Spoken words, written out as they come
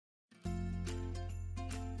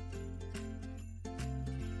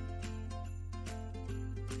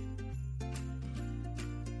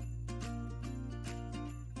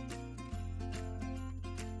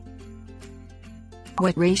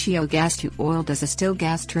What ratio gas to oil does a Stihl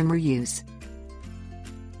gas trimmer use?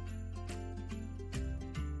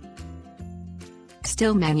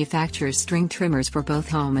 Stihl manufactures string trimmers for both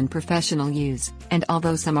home and professional use, and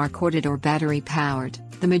although some are corded or battery-powered,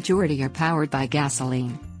 the majority are powered by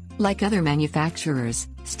gasoline. Like other manufacturers,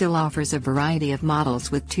 Stihl offers a variety of models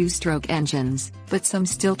with two-stroke engines, but some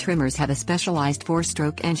Stihl trimmers have a specialized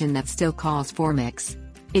four-stroke engine that Stihl calls 4-mix.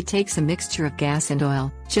 It takes a mixture of gas and oil,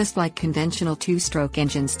 just like conventional two-stroke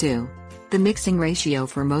engines do. The mixing ratio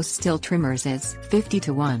for most Stihl trimmers is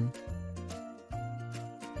 50:1.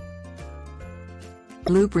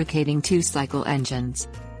 Lubricating two-cycle engines.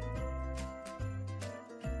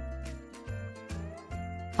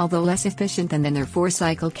 Although less efficient than their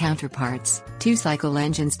four-cycle counterparts, two-cycle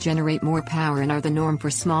engines generate more power and are the norm for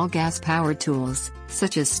small gas-powered tools,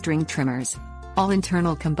 such as string trimmers. All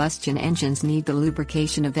internal combustion engines need the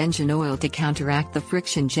lubrication of engine oil to counteract the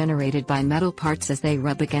friction generated by metal parts as they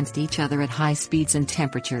rub against each other at high speeds and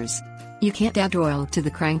temperatures. You can't add oil to the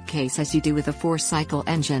crankcase as you do with a four-cycle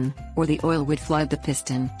engine, or the oil would flood the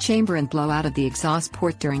piston chamber and blow out of the exhaust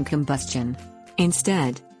port during combustion.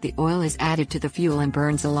 Instead, the oil is added to the fuel and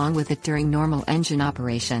burns along with it during normal engine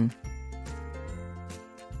operation.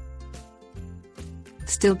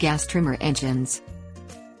 Stihl gas trimmer engines.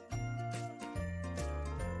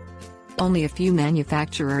 Only a few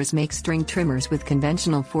manufacturers make string trimmers with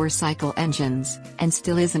conventional four-cycle engines, and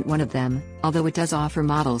Stihl isn't one of them, although it does offer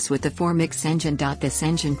models with the 4-mix engine. This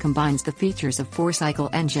engine combines the features of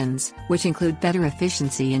four-cycle engines, which include better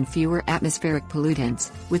efficiency and fewer atmospheric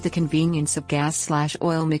pollutants, with the convenience of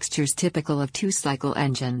gas/oil mixtures typical of two-cycle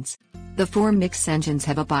engines. The 4-mix engines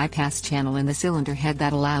have a bypass channel in the cylinder head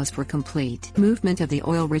that allows for complete movement of the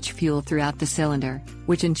oil-rich fuel throughout the cylinder,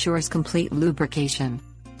 which ensures complete lubrication.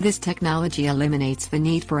 This technology eliminates the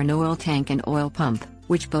need for an oil tank and oil pump,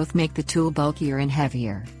 which both make the tool bulkier and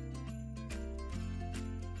heavier.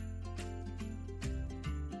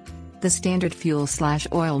 The standard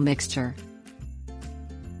fuel/oil mixture.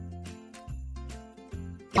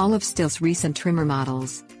 All of Stihl's recent trimmer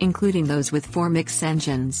models, including those with 4-mix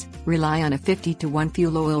engines, rely on a 50:1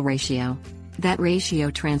 fuel-oil ratio. That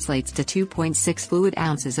ratio translates to 2.6 fluid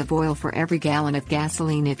ounces of oil for every gallon of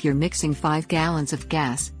gasoline. If you're mixing 5 gallons of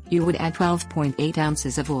gas, you would add 12.8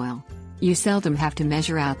 ounces of oil. You seldom have to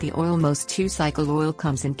measure out the oil. Most two-cycle oil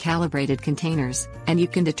comes in calibrated containers, and you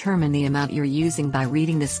can determine the amount you're using by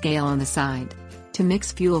reading the scale on the side. To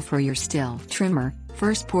mix fuel for your Stihl trimmer,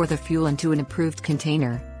 first pour the fuel into an approved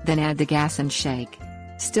container, then add the gas and shake.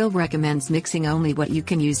 Stihl recommends mixing only what you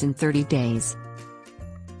can use in 30 days.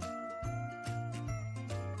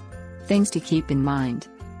 Things to keep in mind.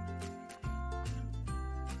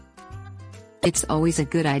 It's always a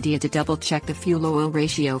good idea to double-check the fuel-oil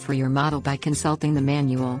ratio for your model by consulting the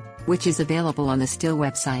manual, which is available on the Stihl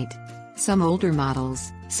website. Some older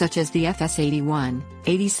models, such as the FS81,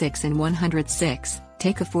 86 and 106,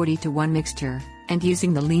 take a 40:1 mixture, and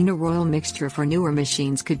using the leaner oil mixture for newer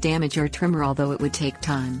machines could damage your trimmer, although it would take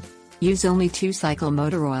time. Use only two-cycle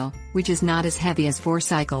motor oil, which is not as heavy as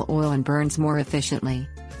four-cycle oil and burns more efficiently.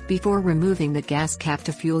 Before removing the gas cap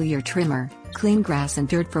to fuel your trimmer, clean grass and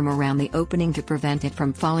dirt from around the opening to prevent it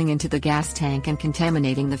from falling into the gas tank and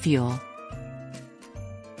contaminating the fuel.